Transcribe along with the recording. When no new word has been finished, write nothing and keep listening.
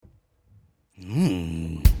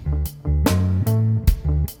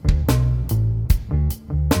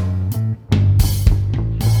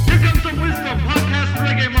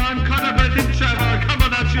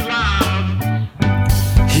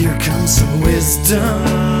wisdom,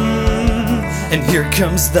 and here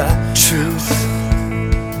comes the truth.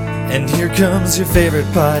 And here comes your favorite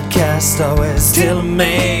podcast, always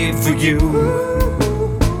tailor-made for you.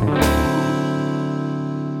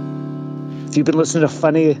 Have you been listening to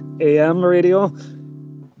Funny AM radio?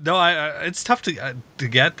 No, it's tough to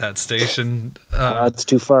get that station. It's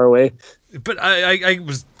too far away. But I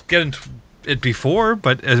was getting it before,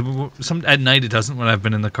 but at night it doesn't when I've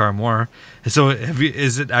been in the car more. So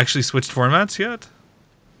is it actually switched formats yet?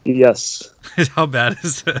 Yes. How bad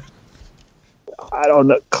is it? I don't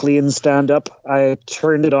know. Clean stand-up. I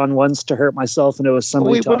turned it on once to hurt myself, and it was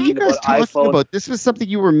somebody Wait, what are you guys talking iPhone. about? This was something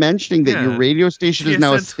you were mentioning, that your radio station is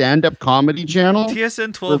now a stand-up comedy channel?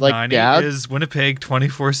 TSN 1290 is Winnipeg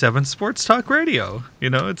 24/7 sports talk radio. You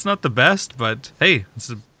know, it's not the best, but hey,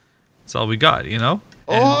 it's all we got, you know?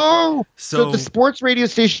 And so the sports radio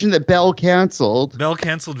station that Bell canceled. Bell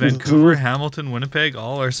canceled Vancouver, Hamilton, Winnipeg,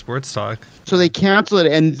 all our sports talk. So they canceled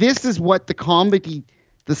it, and this is what the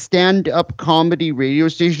stand-up comedy radio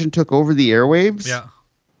station took over the airwaves? Yeah.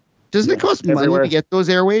 Doesn't it cost money to get those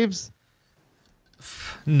airwaves?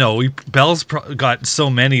 No, Bell's got so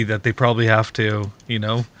many that they probably have to, you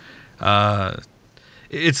know.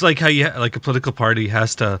 It's like how like a political party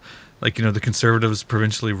has to, like, you know, the Conservatives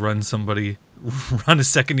provincially run a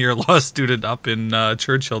second-year law student up in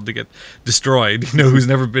Churchill to get destroyed, you know, who's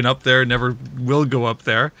never been up there, never will go up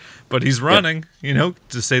there, but he's running, you know,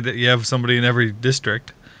 to say that you have somebody in every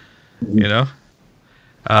district, you know.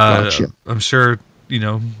 Gotcha. I'm sure, you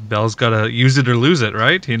know, Bell's got to use it or lose it,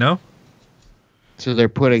 right, you know? So they're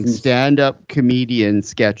putting stand-up comedian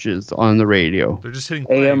sketches on the radio. They're just hitting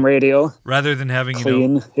play. AM radio. Rather than having,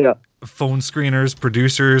 Clean. you know, phone screeners,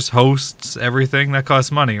 producers, hosts, everything that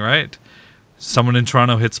costs money, right? Someone in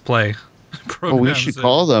Toronto hits play. Oh, we should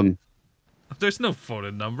call them. There's no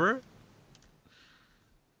phone number.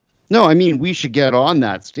 No, I mean, we should get on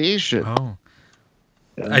that station. Oh.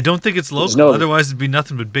 I don't think it's local. Otherwise, it'd be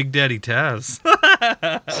nothing but Big Daddy Taz.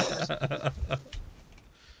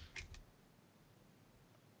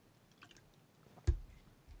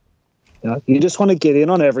 Yeah, you just want to get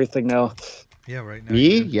in on everything now. Yeah, right now.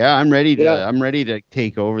 Me? Yeah, I'm ready to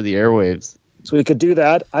take over the airwaves. So we could do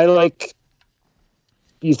that.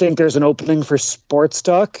 You think there's an opening for sports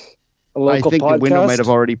talk? A local I think podcast? the window might have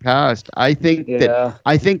already passed. I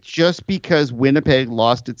think just because Winnipeg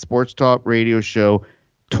lost its sports talk radio show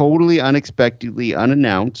totally unexpectedly,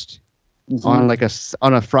 unannounced, on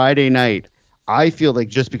a Friday night, I feel like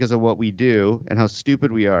just because of what we do and how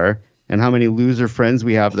stupid we are and how many loser friends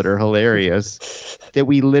we have that are hilarious, that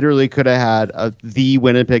we literally could have had the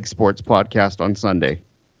Winnipeg Sports Podcast on Sunday.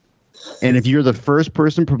 And if you're the first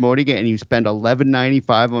person promoting it and you spend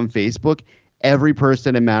 $11.95 on Facebook, every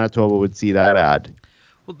person in Manitoba would see that ad.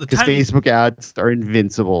 Well, because Facebook ads are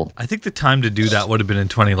invincible. I think the time to do that would have been in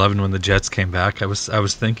 2011 when the Jets came back. I was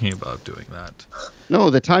thinking about doing that. No,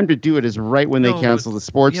 the time to do it is right when they cancel the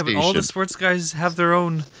sports station. But all the sports guys have their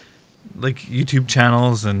own like YouTube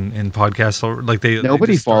channels and podcasts. Like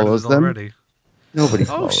nobody follows them already. Nobody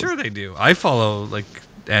follows. Oh, sure they do. I follow like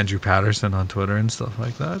Andrew Patterson on Twitter and stuff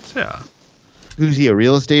like that. Yeah. Who's he? A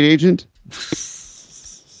real estate agent?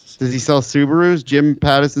 Does he sell Subarus?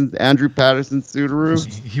 Andrew Patterson Subaru?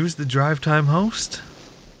 He was the drive time host.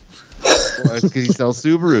 Well, it's because he sells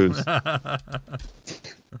Subarus.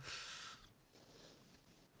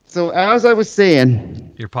 So as I was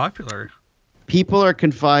saying, you're popular. People are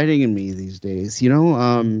confiding in me these days, you know,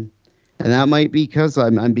 and that might be because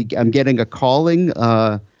I'm getting a calling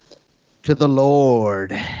to the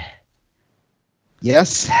Lord.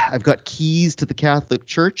 Yes, I've got keys to the Catholic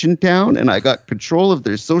Church in town, and I got control of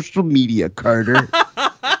their social media, Carter.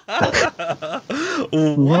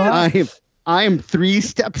 What? I am 3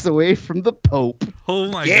 steps away from the Pope. Oh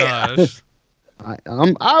my gosh!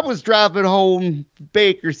 I was driving home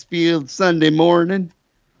Bakersfield Sunday morning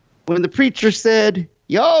when the preacher said,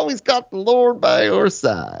 "You always got the Lord by your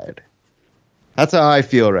side." That's how I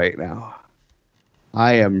feel right now.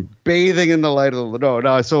 I am bathing in the light of the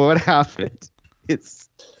no. So what happened? It's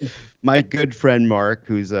my good friend Mark,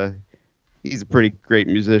 he's a pretty great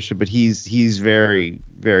musician, but he's very,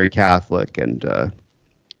 very Catholic, and the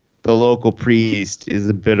local priest is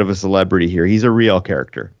a bit of a celebrity here. He's a real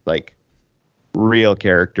character,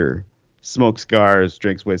 smokes cigars,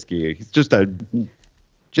 drinks whiskey. He's just a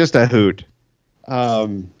hoot.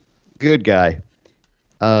 Good guy.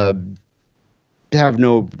 I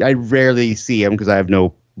rarely see him because I have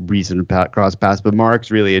no reason to cross paths, but Mark's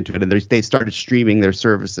really into it, and they started streaming their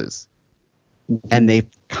services, and they've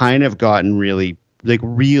kind of gotten really,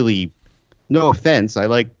 no offense, I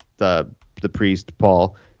like the priest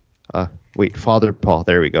Paul, Father Paul.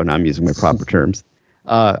 There we go. Now I'm using my proper terms.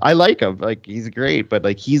 I like him. Like, he's great, but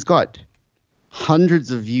like he's got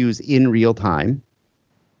hundreds of views in real time.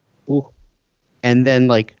 Ooh. And then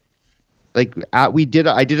I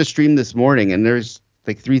did a stream this morning, and there's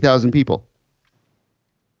like 3,000 people.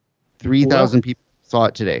 3,000 people saw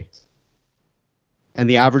it today. And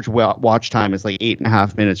the average watch time is like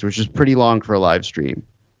 8.5 minutes, which is pretty long for a live stream.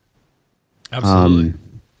 Absolutely.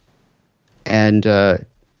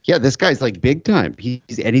 Yeah, this guy's like big time.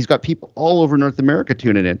 He's got people all over North America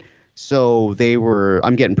tuning in. So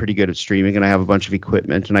I'm getting pretty good at streaming, and I have a bunch of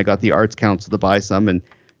equipment, and I got the Arts Council to buy some, and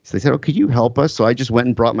so they said, "Oh, could you help us?" So I just went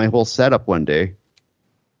and brought my whole setup one day,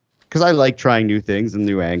 because I like trying new things and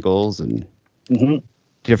new angles and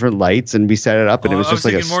different lights, and we set it up, and it was just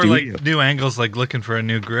like a studio. More like new angles, like looking for a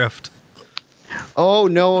new grift. Oh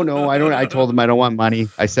no, I don't. I told them I don't want money.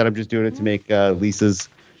 I said I'm just doing it to make Lisa's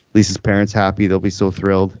parents happy. They'll be so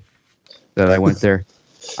thrilled that I went there.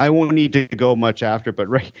 I won't need to go much after, but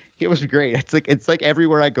it was great. It's like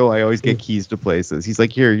everywhere I go, I always get keys to places. He's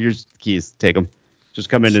like, here's the keys, take them. Just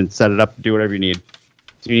come in and set it up, do whatever you need.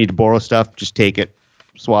 If you need to borrow stuff, just take it,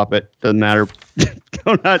 swap it, doesn't matter.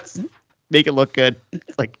 Go nuts, make it look good.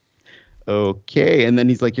 It's like, okay. And then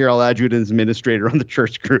he's like, here, I'll add you as administrator on the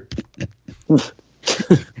church group.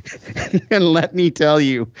 And let me tell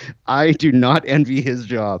you, I do not envy his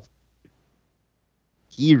job.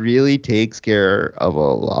 He really takes care of a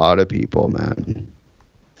lot of people, man.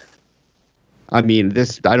 I mean,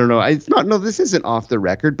 I don't know. This isn't off the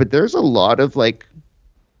record, but there's a lot of like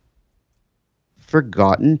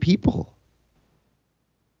forgotten people.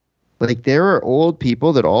 Like, there are old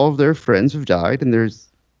people that all of their friends have died, and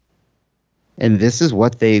this is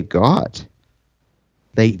what they've got.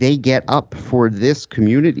 They get up for this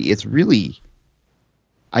community. It's really,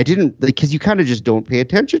 because you kind of just don't pay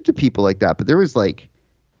attention to people like that. But there was like,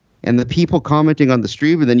 and the people commenting on the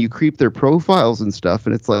stream, and then you creep their profiles and stuff,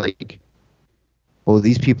 and it's like, oh,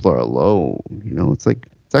 these people are alone. You know, it's like,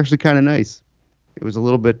 it's actually kind of nice. It was a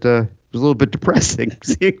little bit depressing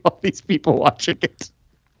seeing all these people watching it.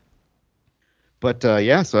 But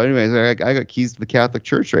yeah, so anyways, I got keys to the Catholic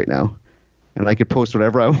Church right now, and I could post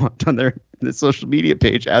whatever I want on the social media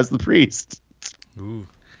page as the priest. Ooh,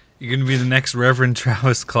 you're gonna be the next Reverend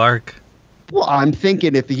Travis Clark. Well, I'm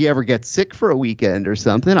thinking if he ever gets sick for a weekend or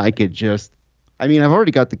something, I could just, I've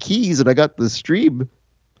already got the keys and I got the stream.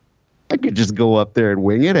 I could just go up there and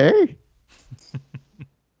wing it, eh?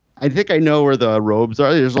 I think I know where the robes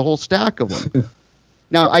are. There's a whole stack of them.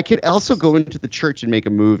 Now, I could also go into the church and make a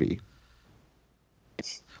movie.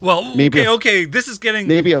 Well, okay. This is getting...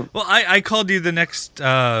 Well, I called you the next...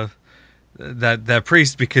 that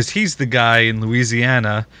priest, because he's the guy in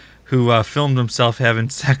Louisiana who filmed himself having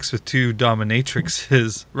sex with two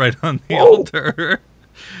dominatrixes right on the altar.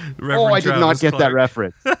 I did not get that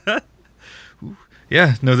reference.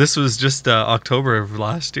 Yeah, no, this was just October of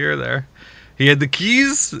last year there. He had the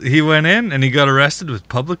keys, he went in, and he got arrested with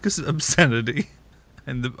public obscenity.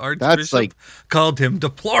 And the archbishop called him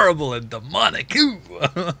deplorable and demonic. Ooh,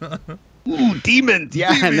 demons.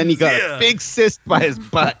 Yeah, demons, and then he got a big cyst by his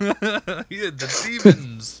butt. He had the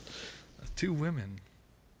demons. Two women.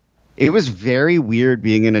 It was very weird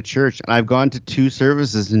being in a church, and I've gone to 2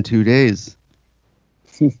 services in 2 days.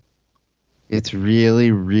 It's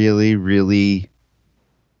really, really, really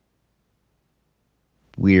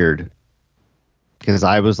weird. Because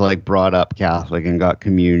I was like brought up Catholic and got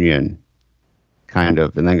communion, kind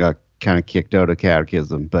of, and then got kind of kicked out of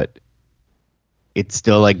catechism, but it's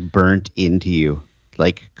still like burnt into you,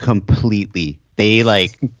 like completely. They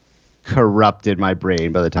like corrupted my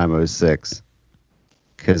brain by the time I was 6.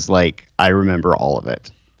 Because like I remember all of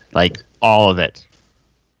it, like all of it.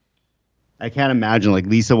 I can't imagine, like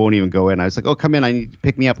Lisa won't even go in. I was like, oh, come in, I need to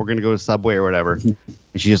pick me up. We're going to go to Subway or whatever. And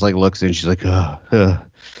she just like looks in, she's like, no.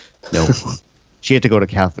 She had to go to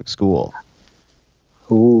Catholic school.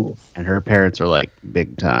 Ooh. And her parents are like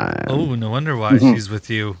big time. Oh, no wonder why she's with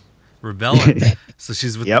you. Rebelling. So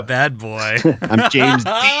she's with the bad boy. I'm James D.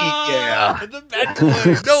 Yeah. The bad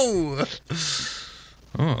boy. No.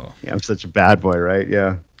 Oh. Yeah, I'm such a bad boy, right?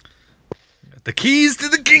 Yeah. The keys to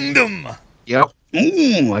the kingdom. Yep.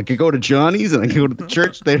 I could go to Johnny's and I could go to the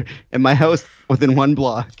church there and my house within 1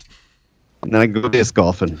 block. And then I go disc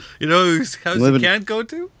golfing. You know whose house you can't go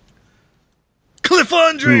to? Cliff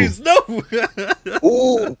Andres. No.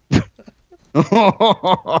 Ooh.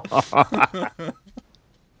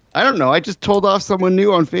 I don't know. I just told off someone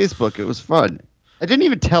new on Facebook. It was fun. I didn't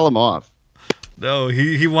even tell him off. No,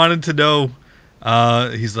 he wanted to know.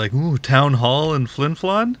 He's like, ooh, town hall in Flin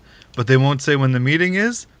Flon, but they won't say when the meeting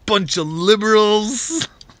is. Bunch of liberals.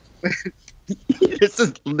 This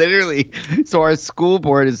is literally, so our school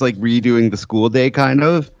board is like redoing the school day kind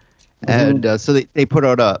of. And so they put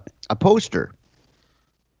out a poster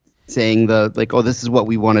saying this is what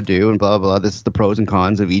we want to do and blah, blah, blah. This is the pros and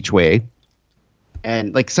cons of each way.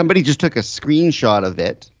 And like somebody just took a screenshot of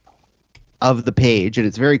it, of the page, and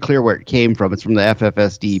it's very clear where it came from. It's from the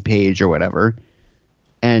FFSD page or whatever.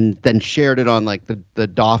 And then shared it on like the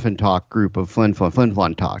Dauphin Talk group of Flin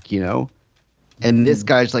Flon Talk, you know? And this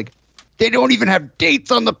guy's like, they don't even have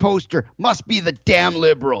dates on the poster. Must be the damn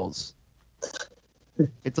Liberals.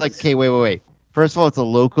 It's like, okay, wait. First of all, it's a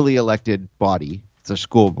locally elected body. It's a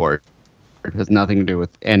school board. It has nothing to do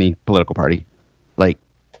with any political party. Like,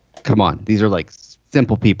 come on. These are like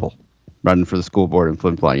simple people running for the school board in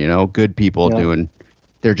Flin Flon, you know? Good people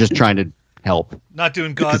they're just trying to help. Not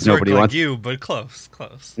doing God's work like you, but close.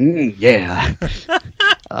 Yeah.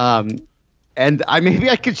 And maybe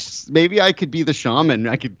I could be the shaman.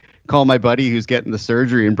 I could call my buddy who's getting the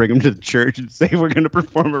surgery and bring him to the church and say we're going to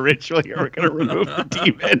perform a ritual here. We're going to remove the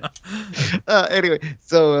demon. Anyway,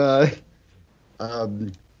 so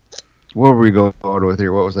what were we going on with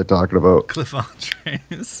here? What was I talking about? Cliff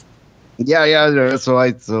Andres. Yeah. So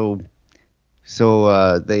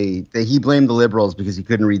he blamed the Liberals because he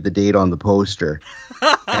couldn't read the date on the poster,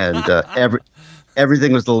 and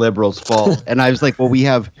everything was the Liberals' fault. And I was like, well, we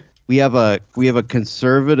have a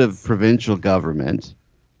conservative provincial government,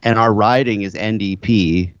 and our riding is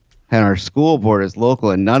NDP, and our school board is local,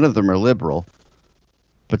 and none of them are Liberal.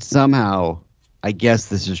 But somehow, I guess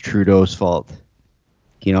this is Trudeau's fault.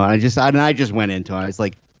 You know, and I just went into it. I was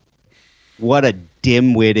like, what a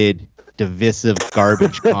dim-witted, divisive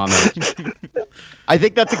garbage comment. I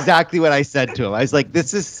think that's exactly what I said to him. I was like,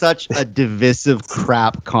 this is such a divisive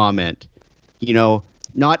crap comment. You know,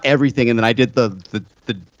 not everything. And then I did the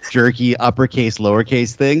jerky uppercase,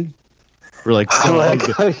 lowercase thing. We're like, I like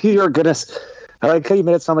how you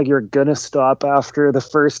made it sound like you were gonna stop after the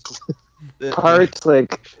first part,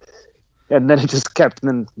 like, and then it just kept I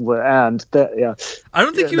don't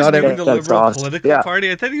think he was meaning the Liberal political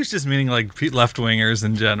party. I thought he was just meaning like left wingers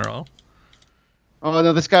in general. Oh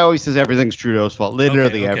no, this guy always says everything's Trudeau's fault.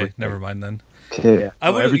 Literally everything. Okay, never mind then. Okay.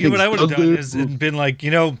 What I would have done is been like,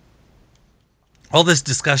 you know, all this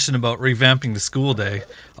discussion about revamping the school day.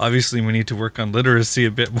 Obviously, we need to work on literacy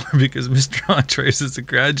a bit more because Mr. Andres is a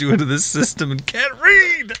graduate of this system and can't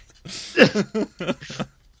read.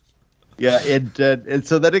 Yeah, and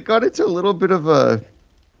so then it got into a little bit of a.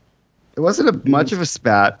 It wasn't much of a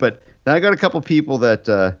spat, but then I got a couple people that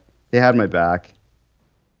they had my back.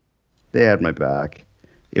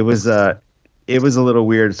 It was a little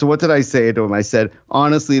weird. So what did I say to him? I said,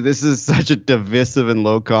 honestly, this is such a divisive and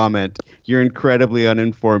low comment. You're incredibly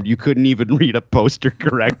uninformed. You couldn't even read a poster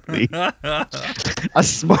correctly. A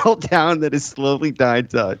small town that is slowly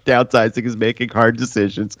downsizing is making hard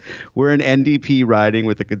decisions. We're an NDP riding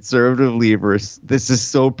with a conservative Leavers. This is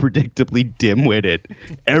so predictably dim-witted.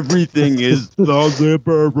 Everything is the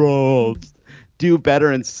Liberals. Do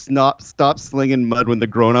better and stop slinging mud when the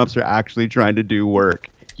grown-ups are actually trying to do work.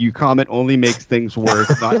 You comment only makes things worse.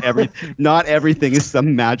 Not everything is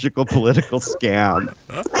some magical political scam.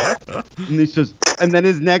 And then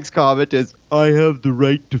his next comment is, I have the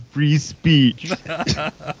right to free speech.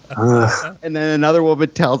 And then another woman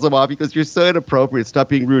tells him off because you're so inappropriate. Stop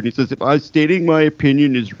being rude. And he says, if I'm stating my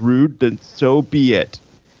opinion is rude, then so be it.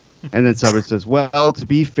 And then someone says, well, to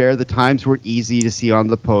be fair, the times were easy to see on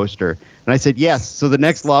the poster. And I said, yes, so the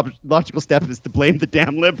next logical step is to blame the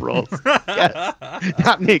damn Liberals. Yes,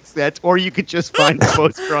 that makes sense. Or you could just find the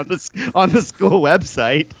poster on the school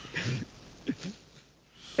website.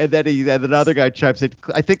 And then another guy chimes in,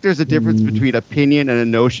 I think there's a difference between opinion and a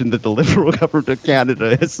notion that the Liberal government of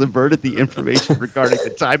Canada has subverted the information regarding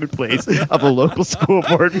the time and place of a local school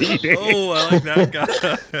board meeting. Oh, I like that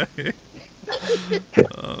guy.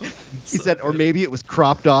 He said, or maybe it was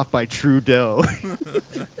cropped off by Trudeau.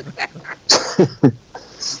 It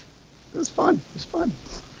was fun.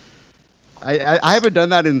 I haven't done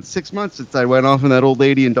that in 6 months since I went off on that old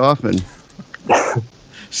lady in Dauphin.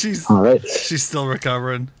 She's still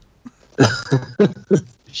recovering.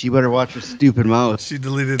 She better watch her stupid mouth. She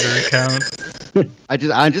deleted her account.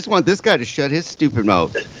 I just want this guy to shut his stupid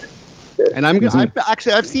mouth. And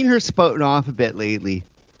I've seen her spouting off a bit lately.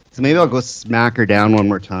 So maybe I'll go smack her down one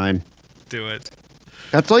more time. Do it.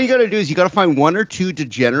 That's all you got to do is you got to find one or two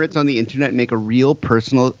degenerates on the internet and make a real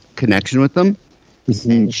personal connection with them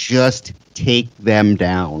and just take them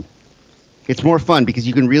down. It's more fun because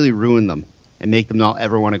you can really ruin them and make them not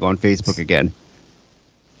ever want to go on Facebook again.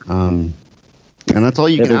 And that's all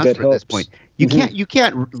you can ask for at this point. You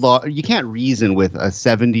can't reason with a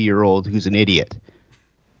 70-year-old who's an idiot.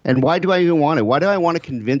 And why do I even want it? Why do I want to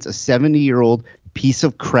convince a 70-year-old piece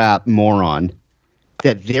of crap moron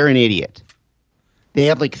that they're an idiot? They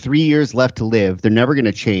have like 3 years left to live. They're never going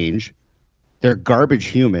to change. They're garbage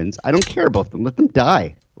humans. I don't care about them. Let them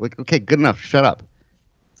die. Like, okay, good enough. Shut up.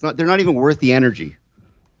 They're not even worth the energy.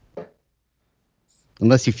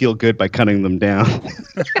 Unless you feel good by cutting them down.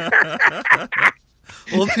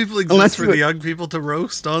 Old people exist for the young people to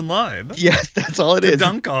roast online. Yes, that's all it is. To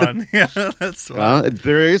dunk on. Yeah, that's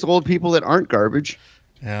there is old people that aren't garbage.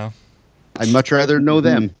 Yeah. I'd much rather know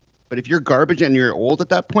them. But if you're garbage and you're old at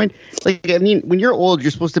that point, like, I mean, when you're old, you're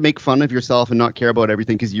supposed to make fun of yourself and not care about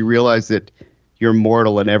everything because you realize that you're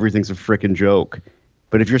mortal and everything's a freaking joke.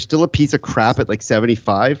 But if you're still a piece of crap at like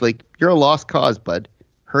 75, like, you're a lost cause, bud.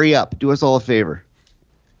 Hurry up. Do us all a favor.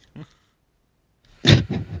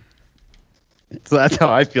 So that's how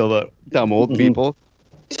I feel about dumb old people.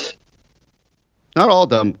 Not all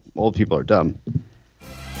dumb old people are dumb.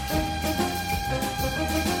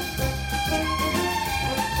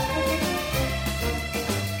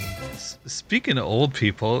 Speaking of old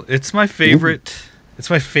people, it's my favorite. It's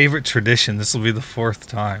my favorite tradition. This will be the fourth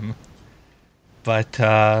time, but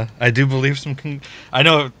I do believe I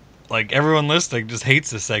know, like, everyone listening just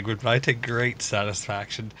hates this segment, but I take great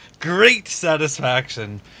satisfaction.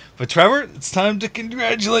 But Trevor, it's time to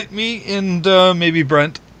congratulate me and maybe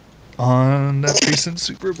Brent on that recent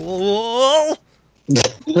Super Bowl.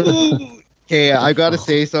 Okay, I gotta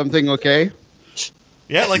say something. Okay.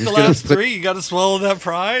 Yeah, like the last three, you gotta swallow that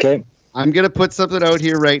pride. Okay. I'm going to put something out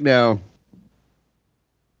here right now.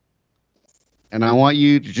 And I want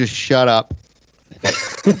you to just shut up.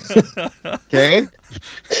 Okay?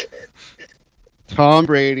 Tom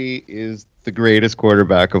Brady is the greatest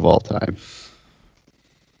quarterback of all time.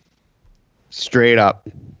 Straight up.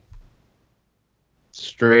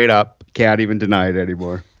 Can't even deny it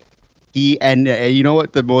anymore. And you know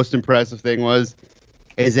what the most impressive thing was?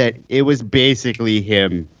 Is that it was basically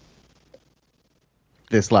him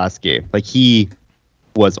this last game. Like, he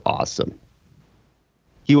was awesome.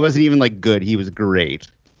 He wasn't even like good. He was great.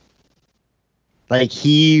 Like,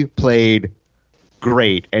 he played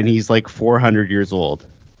great, and he's like 400 years old.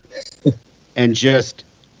 And just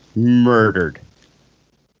murdered.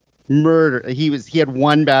 He had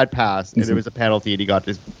one bad pass, and it was a penalty, and he got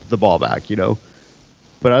the ball back, you know.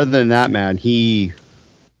 But other than that, man, he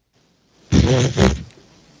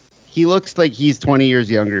looks like he's 20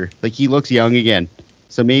 years younger. Like, he looks young again.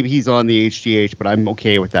 So maybe he's on the HGH, but I'm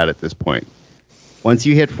okay with that at this point. Once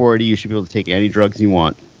you hit 40, you should be able to take any drugs you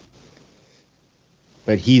want.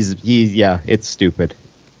 But it's stupid.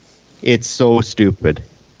 It's so stupid.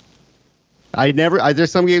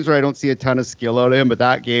 There's some games where I don't see a ton of skill out of him, but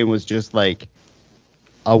that game was just like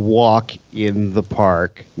a walk in the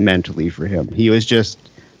park mentally for him. He was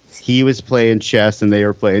playing chess and they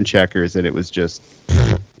were playing checkers, and it was just,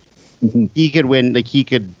 he could win. Like, he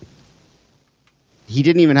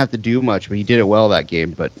didn't even have to do much, but he did it well that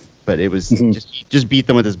game. But it was just beat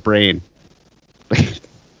them with his brain.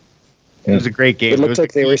 It was a great game. It looked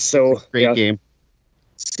like they were great game.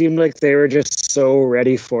 Seemed like they were just so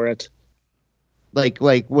ready for it. Like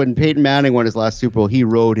when Peyton Manning won his last Super Bowl, he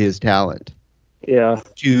rode his talent. Yeah.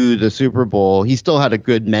 To the Super Bowl. He still had a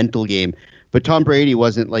good mental game, but Tom Brady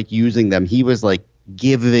wasn't like using them. He was like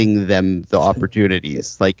giving them the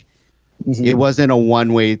opportunities. Like, it wasn't a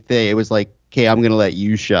one-way thing. It was like, okay, I'm going to let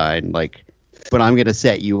you shine, like, but I'm going to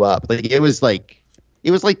set you up. Like, it was like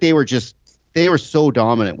they were so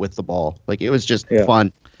dominant with the ball. Like, it was just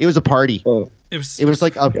fun. It was a party. It was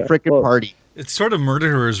like a freaking party. It's sort of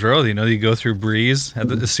Murderer's Row, you know. You go through Breeze at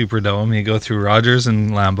the Superdome, you go through Rodgers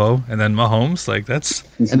and Lambeau, and then Mahomes. Like, that's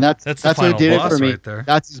what did it for me. Right there.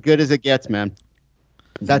 That's as good as it gets, man.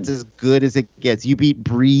 That's as good as it gets. You beat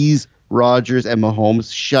Breeze, Rodgers, and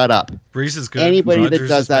Mahomes. Shut up. Breeze is good. Anybody Rodgers that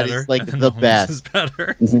does that is like the Mahomes best. Is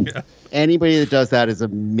better. Yeah. Anybody that does that is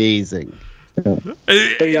amazing.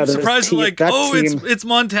 Surprised, like, it's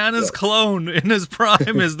Montana's clone in his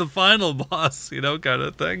prime is the final boss, you know, kind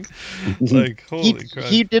of thing. Like, holy crap.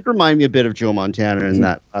 He did remind me a bit of Joe Montana in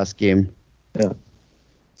that last game. Yeah.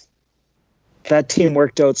 That team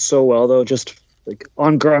worked out so well, though. Just like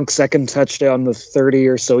on Gronk's second touchdown, the 30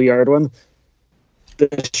 or so yard one,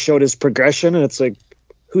 that showed his progression, and it's like,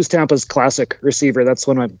 who's Tampa's classic receiver? That's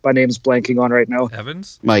one my name's blanking on right now.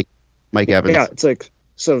 Evans? Mike Evans. Yeah, it's like,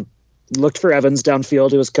 so looked for Evans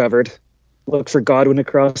downfield, it was covered. Looked for Godwin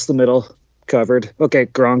across the middle, covered. Okay,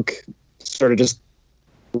 Gronk sort of just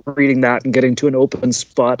reading that and getting to an open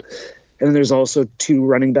spot. And then there's also two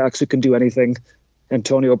running backs who can do anything.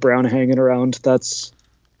 Antonio Brown hanging around.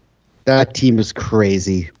 That team is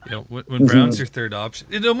crazy. You know, when Brown's your third option,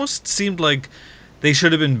 it almost seemed like they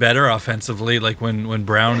should have been better offensively. Like when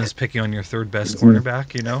Brown is picking on your third best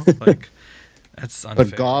cornerback, you know, like that's unfair.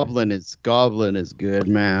 But Goblin is good,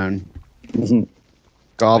 man.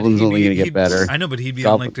 Goblin's only going to get better. I know, but he'd be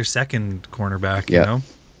on like their second cornerback, you know?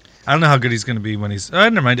 I don't know how good he's going to be when he's...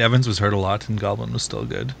 never mind, Evans was hurt a lot, and Goblin was still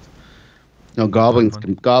good. No, Goblin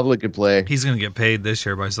could play. He's going to get paid this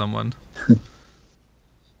year by someone.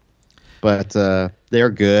 But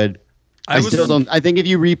they're good. I think if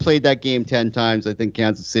you replayed that game 10 times, I think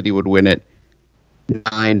Kansas City would win it.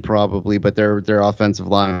 9 probably, but their offensive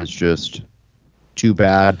line was just too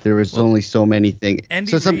bad. There was only so many things.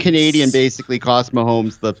 So some Canadian basically cost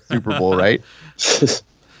Mahomes the Super Bowl, right?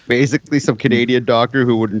 Basically some Canadian doctor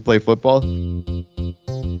who wouldn't play football. You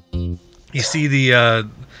see the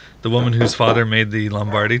woman whose father made the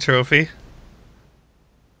Lombardi Trophy?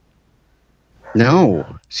 No.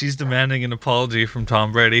 She's demanding an apology from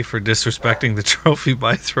Tom Brady for disrespecting the trophy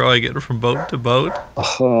by throwing it from boat to boat.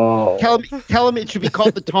 Oh. Tell him it should be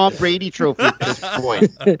called the Tom Brady Trophy at this point.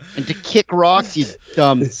 And to kick rocks, you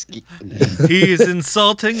dumb He is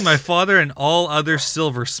insulting my father and all other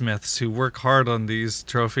silversmiths who work hard on these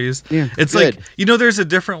trophies. Yeah, it's good. Like, you know, there's a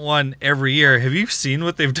different one every year. Have you seen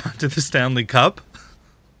what they've done to the Stanley Cup?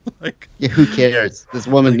 Like, yeah, who cares? This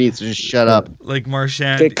woman needs to just shut up. Like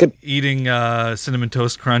Marchand eating Cinnamon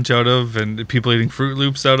Toast Crunch out of, and people eating Fruit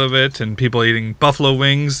Loops out of it, and people eating buffalo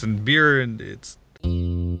wings and beer, and it's...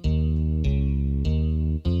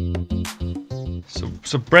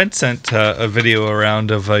 So Brent sent a video around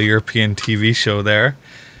of a European TV show there.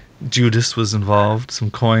 Judas was involved. Some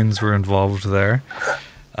coins were involved there.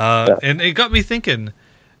 And it got me thinking,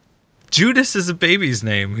 Judas is a baby's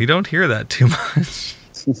name. You don't hear that too much.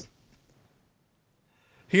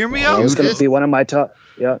 Hear me out. That was going to be one of my top.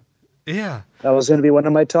 Yeah. That was going to be one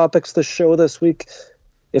of my topics the show this week.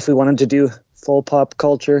 If we wanted to do full pop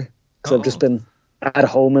culture, because I've just been at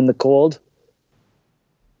home in the cold.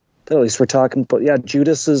 But at least we're talking. But yeah,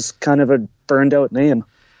 Judas is kind of a burned out name.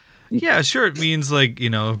 Yeah, sure. It means like,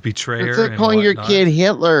 you know, betrayer. It's like calling your kid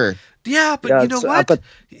Hitler. Yeah, but you know what?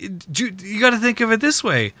 You got to think of it this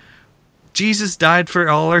way: Jesus died for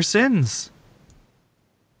all our sins.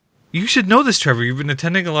 You should know this, Trevor. You've been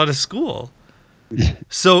attending a lot of school.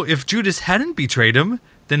 So if Judas hadn't betrayed him,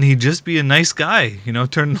 then he'd just be a nice guy, you know,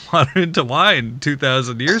 turning water into wine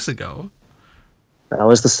 2,000 years ago. That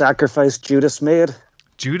was the sacrifice Judas made.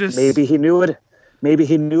 Judas? Maybe he knew it. Maybe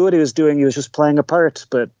he knew what he was doing. He was just playing a part,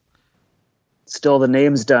 but still the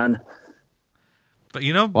name's done. But,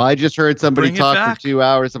 you know... Well, I just heard somebody talk for 2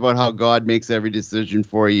 hours about how God makes every decision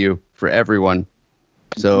for you, for everyone.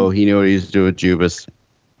 So he knew what he was doing with Judas.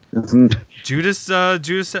 Mm-hmm. Judas,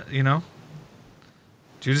 you know,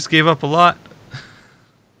 Judas gave up a lot.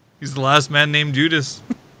 He's the last man named Judas.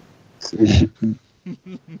 Did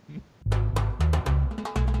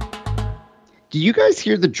you guys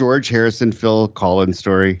hear the George Harrison, Phil Collins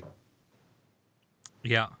story?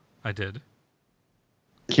 Yeah, I did.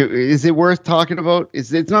 Is it worth talking about?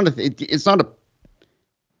 Is it something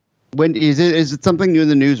new in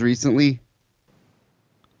the news recently?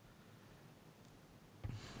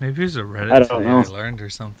 Maybe it was a Reddit thing I learned or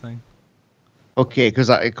something. Okay,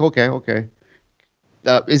 okay.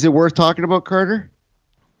 Is it worth talking about, Carter?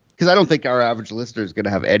 Because I don't think our average listener is going to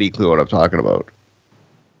have any clue what I'm talking about.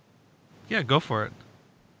 Yeah, go for it.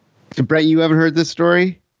 So, Brent, you haven't heard this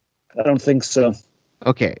story? I don't think so.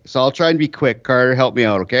 Okay, so I'll try and be quick. Carter, help me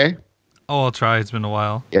out, okay? Oh, I'll try. It's been a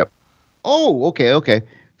while. Yep. Oh, okay.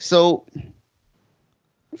 So,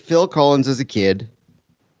 Phil Collins as a kid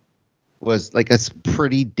was like a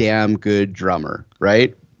pretty damn good drummer,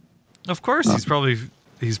 right? Of course,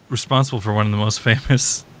 he's responsible for one of the most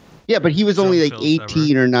famous. Yeah, but he was only like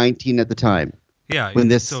 18 or 19 at the time. Yeah, when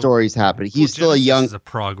this story's happening, he's still Genesis a young. Is a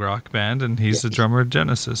prog rock band, and he's the drummer of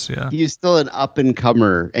Genesis. Yeah, he's still an up and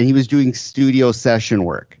comer, and he was doing studio session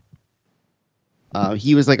work.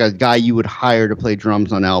 He was like a guy you would hire to play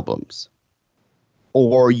drums on albums.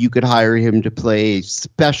 Or you could hire him to play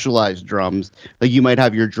specialized drums. Like you might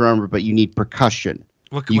have your drummer, but you need percussion.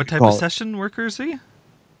 What type of session worker is he?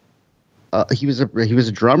 He was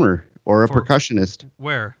a drummer or a percussionist.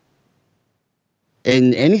 Where?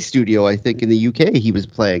 In any studio, I think in the UK, he was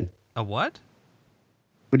playing. A what?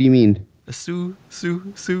 What do you mean? A studio?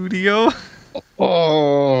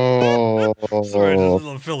 Oh. Sorry, there's a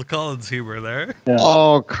little Phil Collins humor there. Yeah.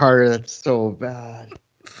 Oh, Carter, that's so bad.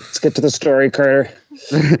 Let's get to the story, Carter.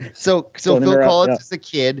 So Phil Collins is a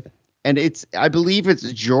kid, and I believe it's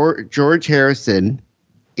George Harrison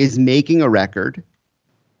is making a record.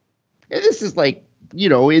 And this is like, you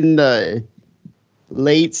know, in the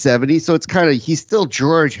late 70s, so it's kind of, he's still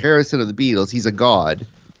George Harrison of the Beatles. He's a god.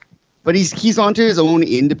 But he's onto his own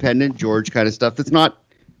independent George kind of stuff. That's not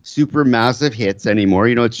super massive hits anymore.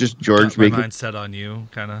 You know, it's just George making. My mind set on you,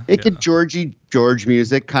 kind of. It's a George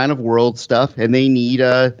music, kind of world stuff, and they need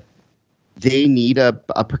a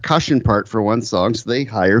percussion part for one song, so they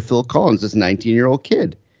hire Phil Collins, this 19-year-old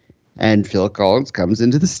kid, and Phil Collins comes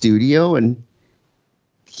into the studio and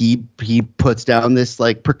he puts down this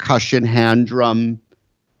like percussion hand drum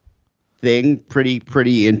thing,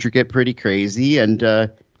 pretty intricate, pretty crazy, and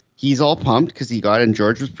he's all pumped because he got, and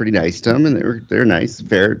George was pretty nice to him, and they're nice,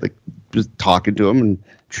 fair, like just talking to him and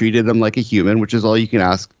treated him like a human, which is all you can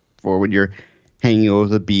ask for when you're hanging out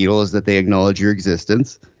with a Beatle, is that they acknowledge your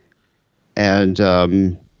existence. And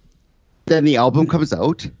then the album comes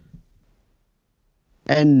out,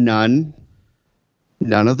 and none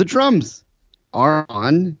of the drums are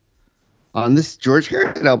on this George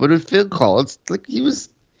Harrison album. And Phil Collins, like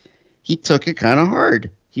he took it kind of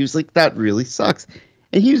hard. He was like, that really sucks.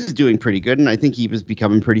 And he was doing pretty good, and I think he was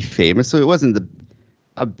becoming pretty famous, so it wasn't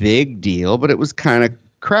a big deal, but it was kind of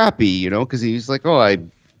crappy, you know, because he was like, oh,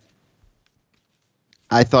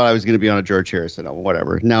 I thought I was going to be on a George Harrison album,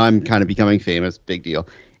 whatever. Now I'm kind of becoming famous, big deal.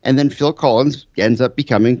 And then Phil Collins ends up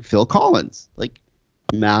becoming Phil Collins, like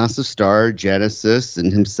massive star, Genesis,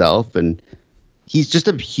 and himself, and he's just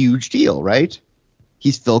a huge deal, right?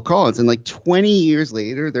 He's Phil Collins, and like 20 years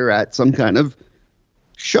later, they're at some kind of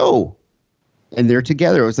show. And they're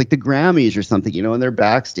together. It was like the Grammys or something, you know, and they're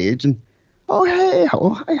backstage and, oh, hey,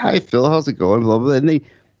 hi, Phil, how's it going? Blah, blah, blah. And they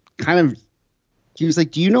kind of, he was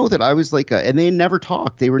like, do you know that I was like and they never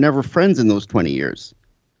talked. They were never friends in those 20 years.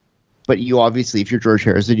 But you obviously, if you're George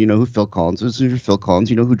Harrison, you know who Phil Collins is. If you're Phil Collins,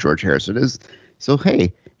 you know who George Harrison is. So,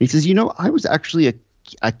 hey, he says, you know, I was actually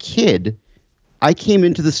a kid. I came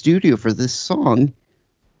into the studio for this song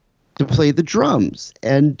to play the drums.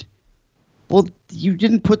 And, well, you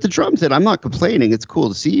didn't put the drums in. I'm not complaining. It's cool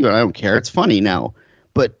to see you, and I don't care. It's funny now.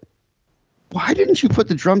 But why didn't you put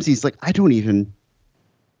the drums? He's like, I don't even...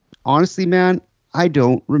 Honestly, man, I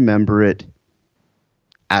don't remember it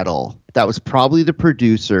at all. That was probably the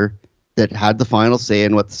producer that had the final say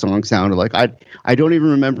in what the song sounded like. I don't even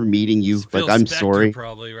remember meeting you. Like, I'm sorry.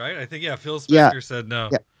 Probably, right? I think, Phil Spector said no.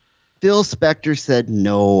 Yeah. Phil Spector said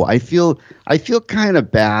no. I feel kind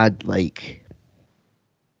of bad, like...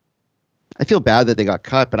 I feel bad that they got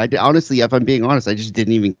cut, but honestly, if I'm being honest, I just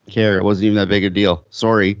didn't even care. It wasn't even that big a deal.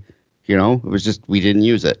 Sorry. You know, it was just, we didn't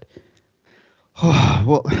use it.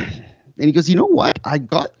 Well, and he goes, you know what? I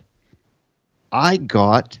got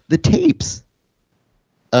the tapes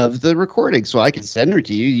of the recording, so I can send her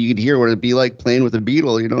to you. You can hear what it'd be like playing with a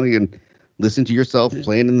Beatle. You know, you can listen to yourself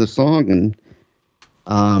playing in the song.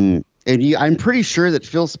 And I'm pretty sure that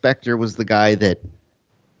Phil Spector was the guy that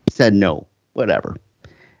said no, whatever.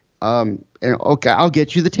 And okay, I'll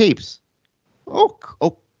get you the tapes. Oh,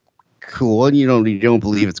 cool. And you don't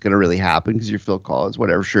believe it's going to really happen because you're Phil Collins,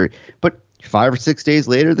 whatever, sure. But 5 or 6 days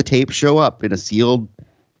later, the tapes show up in a sealed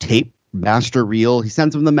tape master reel. He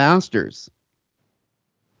sends them the masters,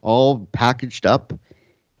 all packaged up,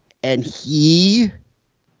 and he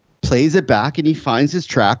plays it back, and he finds his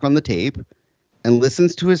track on the tape and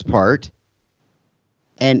listens to his part,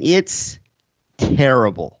 and it's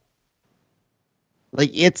terrible.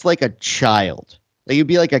 Like, it's like a child. Like, it'd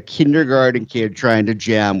be like a kindergarten kid trying to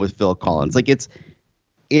jam with Phil Collins. Like, it's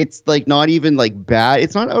like not even like bad.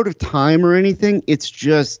 It's not out of time or anything. It's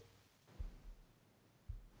just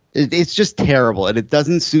terrible, and it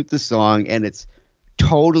doesn't suit the song, and it's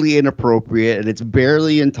totally inappropriate, and it's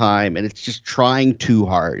barely in time, and it's just trying too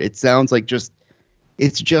hard. It sounds like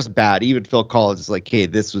it's just bad. Even Phil Collins is like, hey,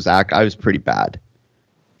 I was pretty bad.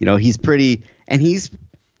 You know, he's pretty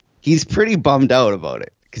bummed out about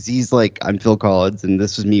it because he's like, I'm Phil Collins, and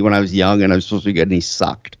this was me when I was young, and I was supposed to be good, and he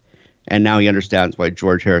sucked. And now he understands why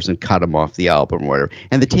George Harrison cut him off the album or whatever.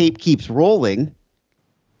 And the tape keeps rolling,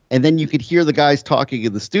 and then you could hear the guys talking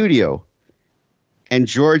in the studio, and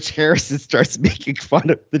George Harrison starts making fun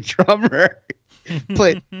of the drummer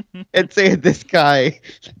and saying, this guy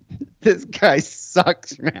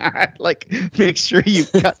sucks, man. Like, make sure you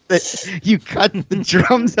cut the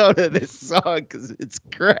drums out of this song because it's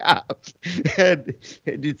crap. And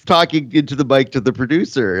it's talking into the mic to the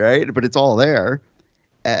producer, right? But it's all there.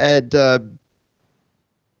 And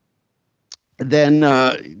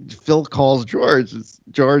then Phil calls George.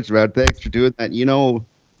 George, man, thanks for doing that. You know,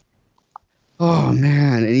 oh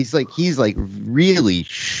man, and he's like really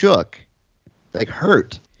shook, like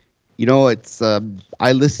hurt. You know, it's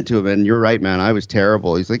I listened to him, and you're right, man. I was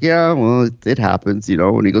terrible. He's like, yeah, well, it happens, you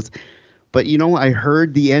know. And he goes, but you know, I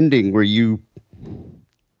heard the ending where you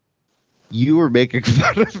were making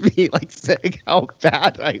fun of me, like saying how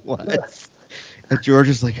bad I was. And George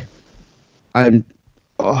is like,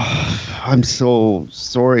 I'm so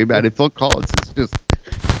sorry, man. Phil Collins is just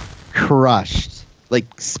crushed,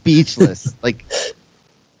 like speechless, like.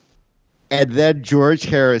 And then George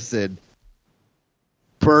Harrison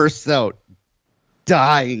bursts out,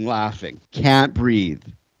 dying laughing, can't breathe.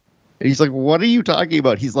 And he's like, "What are you talking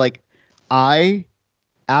about?" He's like,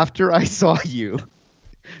 after I saw you,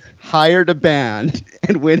 hired a band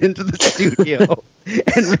and went into the studio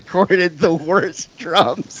and recorded the worst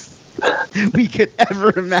drums we could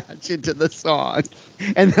ever imagine to the song.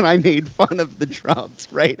 And then I made fun of the drums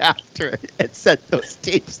right after it and sent those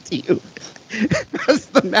tapes to you as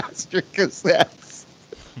the master cassettes.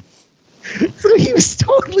 So he was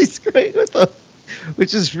totally screwing with them,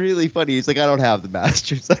 which is really funny. He's like, I don't have the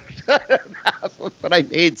masters. I don't have them, but I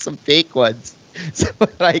made some fake ones so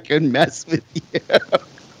that I can mess with you.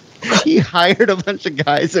 He hired a bunch of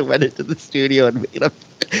guys that went into the studio and made a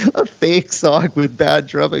fake song with bad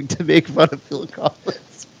drumming to make fun of Phil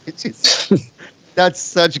Collins. Which is, that's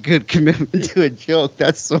such good commitment to a joke.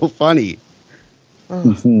 That's so funny.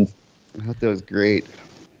 Oh, I thought that was great.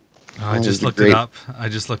 I just looked it up.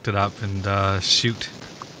 And shoot.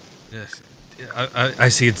 Yes. I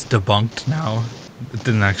see it's debunked now. It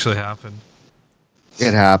didn't actually happen.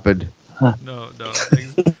 It happened. No.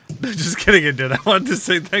 Just kidding, it did. I wanted to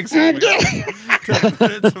say thanks for 10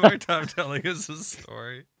 minutes of our time telling us a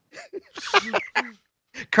story.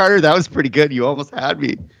 Carter, that was pretty good. You almost had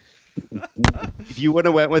me. If you would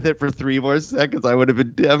have went with it for 3 more seconds, I would have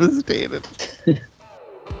been devastated.